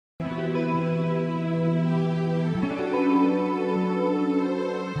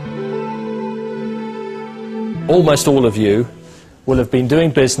almost all of you will have been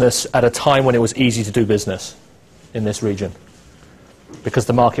doing business at a time when it was easy to do business in this region, because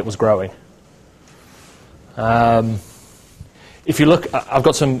the market was growing. If you look, I've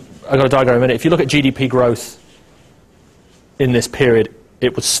got a diagram in a minute. If you look at GDP growth in this period,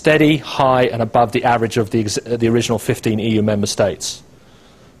 it was steady, high, and above the average of the original 15 EU member states.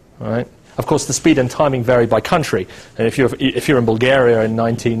 All right? Of course, the speed and timing varied by country. And if you're in Bulgaria in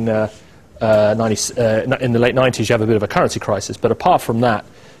in the late 90s, you have a bit of a currency crisis. But apart from that,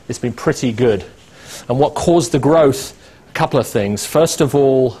 it's been pretty good. And what caused the growth? A couple of things. First of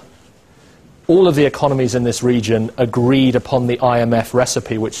all of the economies in this region agreed upon the IMF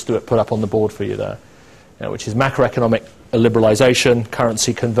recipe, which Stuart put up on the board for you there, which is macroeconomic liberalization,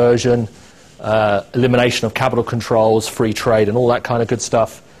 currency conversion, elimination of capital controls, free trade, and all that kind of good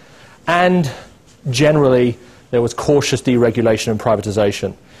stuff. And generally, there was cautious deregulation and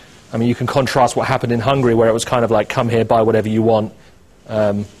privatization. I mean, you can contrast what happened in Hungary, where it was kind of like, come here, buy whatever you want,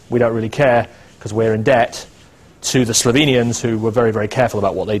 we don't really care because we're in debt, to the Slovenians, who were very, very careful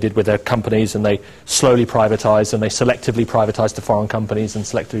about what they did with their companies, and they slowly privatized, and they selectively privatized to foreign companies and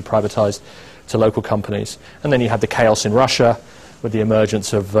selectively privatized to local companies. And then you had the chaos in Russia with the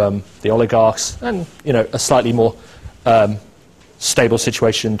emergence of the oligarchs, and a slightly more stable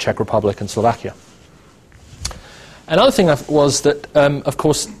situation in Czech Republic and Slovakia. Another thing was that, of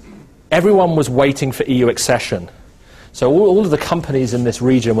course, everyone was waiting for EU accession. So all of the companies in this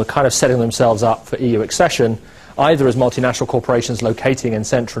region were kind of setting themselves up for EU accession, either as multinational corporations locating in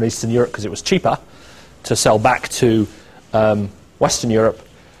Central and Eastern Europe because it was cheaper to sell back to Western Europe,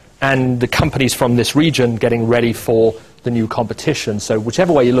 and the companies from this region getting ready for the new competition. So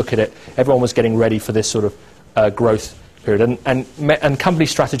whichever way you look at it, everyone was getting ready for this sort of growth period. And company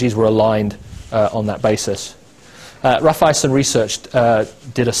strategies were aligned on that basis. Raiffeisen Research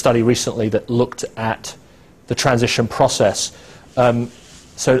did a study recently that looked at the transition process.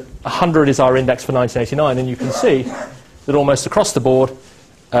 So 100 is our index for 1989, and you can see that almost across the board,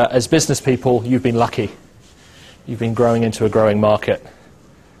 as business people, you've been lucky. You've been growing into a growing market.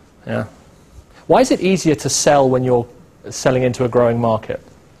 Yeah. Why is it easier to sell when you're selling into a growing market?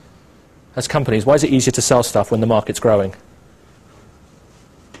 As companies, why is it easier to sell stuff when the market's growing?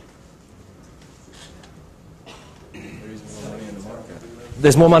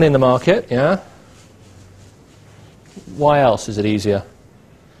 There's more money in the market, yeah. Why else is it easier?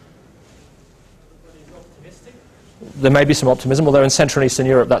 There may be some optimism, although in Central and Eastern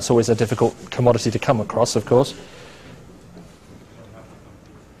Europe that's always a difficult commodity to come across, of course.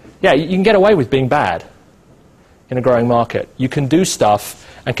 Yeah, you can get away with being bad in a growing market. You can do stuff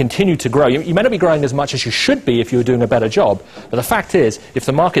and continue to grow. You may not be growing as much as you should be if you were doing a better job, but the fact is, if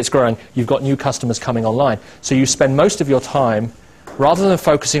the market's growing, you've got new customers coming online. So you spend most of your time, rather than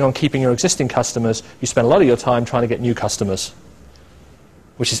focusing on keeping your existing customers, you spend a lot of your time trying to get new customers,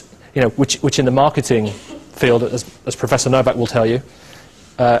 which is, which in the marketing field, as Professor Novak will tell you,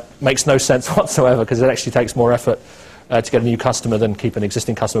 makes no sense whatsoever, because it actually takes more effort to get a new customer than keep an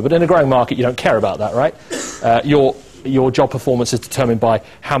existing customer. But in a growing market, you don't care about that, right? Your job performance is determined by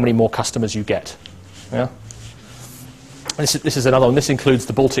how many more customers you get. Yeah? This is another one. This includes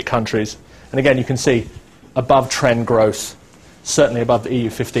the Baltic countries. And again, you can see above trend growth, certainly above the EU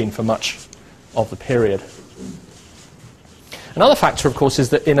 15 for much of the period. Another factor, of course, is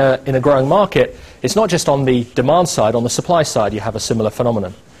that in a growing market, it's not just on the demand side, on the supply side you have a similar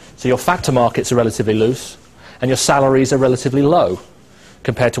phenomenon. So your factor markets are relatively loose, and your salaries are relatively low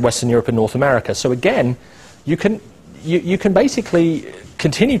compared to Western Europe and North America. So again, you can basically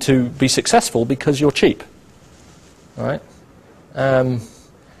continue to be successful because you're cheap, right? And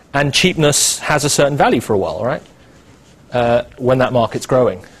cheapness has a certain value for a while, right? When that market's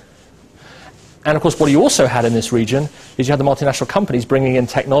growing. And of course, what you also had in this region is you had the multinational companies bringing in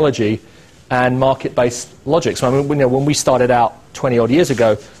technology and market-based logic. So I mean, when we started out 20-odd years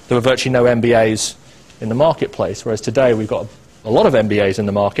ago, there were virtually no MBAs in the marketplace, whereas today we've got a lot of MBAs in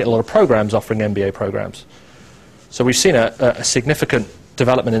the market, a lot of programs offering MBA programs. So we've seen a significant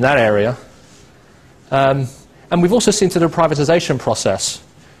development in that area. And we've also seen through the privatization process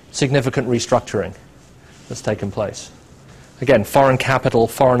significant restructuring that's taken place. Again, foreign capital,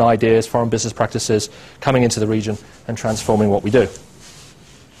 foreign ideas, foreign business practices coming into the region and transforming what we do.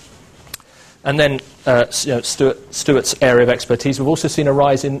 And then Stuart's area of expertise, we've also seen a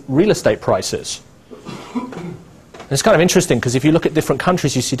rise in real estate prices. And it's kind of interesting because if you look at different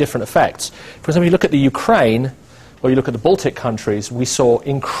countries, you see different effects. For example, you look at the Ukraine or you look at the Baltic countries, we saw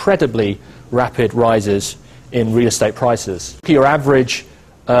incredibly rapid rises in real estate prices. Your average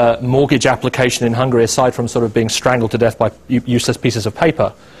mortgage application in Hungary, aside from sort of being strangled to death by useless pieces of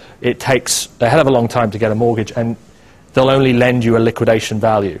paper, it takes a hell of a long time to get a mortgage, and they'll only lend you a liquidation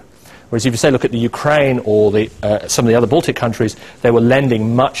value. Whereas if you say, look at the Ukraine or some of the other Baltic countries, they were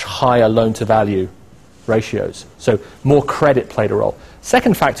lending much higher loan-to-value ratios. So more credit played a role.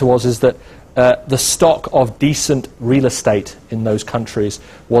 Second factor is that the stock of decent real estate in those countries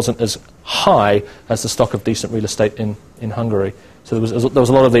wasn't as high as the stock of decent real estate in Hungary. So there was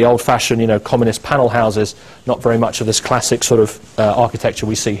a lot of the old-fashioned, communist panel houses, not very much of this classic sort of architecture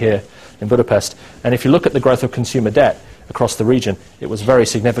we see here in Budapest. And if you look at the growth of consumer debt across the region, it was very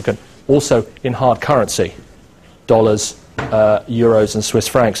significant. Also in hard currency, dollars, euros, and Swiss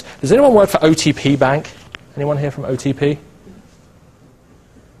francs. Does anyone work for OTP Bank? Anyone here from OTP?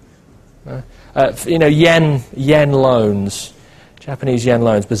 No? Yen loans, Japanese yen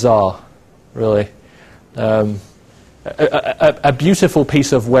loans, bizarre, really. A beautiful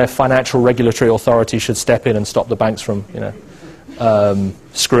piece of where financial regulatory authority should step in and stop the banks from,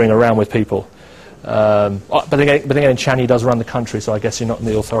 screwing around with people. But then again, Chani does run the country, so I guess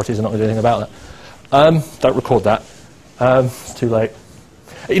the authorities are not going to do anything about that. Don't record that. It's too late.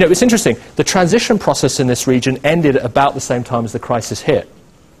 It's interesting. The transition process in this region ended about the same time as the crisis hit.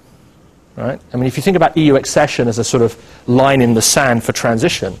 Right? I mean, if you think about EU accession as a sort of line in the sand for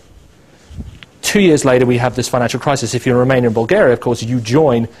transition, 2 years later we have this financial crisis. If you're Romania and Bulgaria, of course, you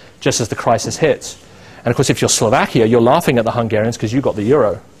join just as the crisis hits. And of course, if you're Slovakia, you're laughing at the Hungarians because you got the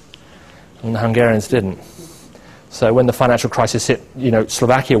euro. And the Hungarians didn't. So when the financial crisis hit,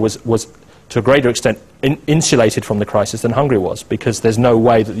 Slovakia was to a greater extent insulated from the crisis than Hungary was, because there's no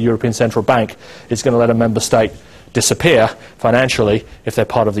way that the European Central Bank is going to let a member state disappear financially if they're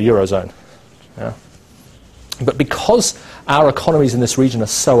part of the Eurozone. Yeah. But because our economies in this region are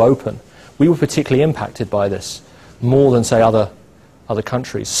so open, we were particularly impacted by this, more than, say, other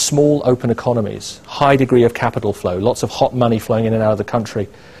countries. Small, open economies, high degree of capital flow, lots of hot money flowing in and out of the country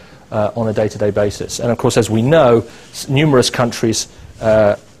on a day-to-day basis. And of course, as we know, numerous countries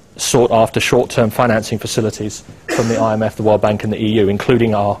sought after short-term financing facilities from the IMF, the World Bank and the EU,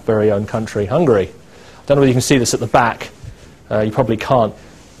 including our very own country, Hungary. I don't know whether you can see this at the back. You probably can't.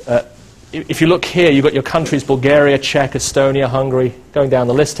 If you look here, you've got your countries, Bulgaria, Czech, Estonia, Hungary, going down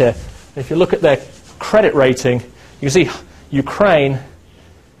the list here. And if you look at their credit rating, you can see Ukraine,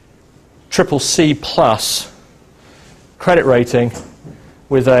 CCC plus credit rating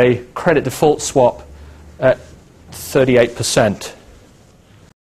with a credit default swap at 38%.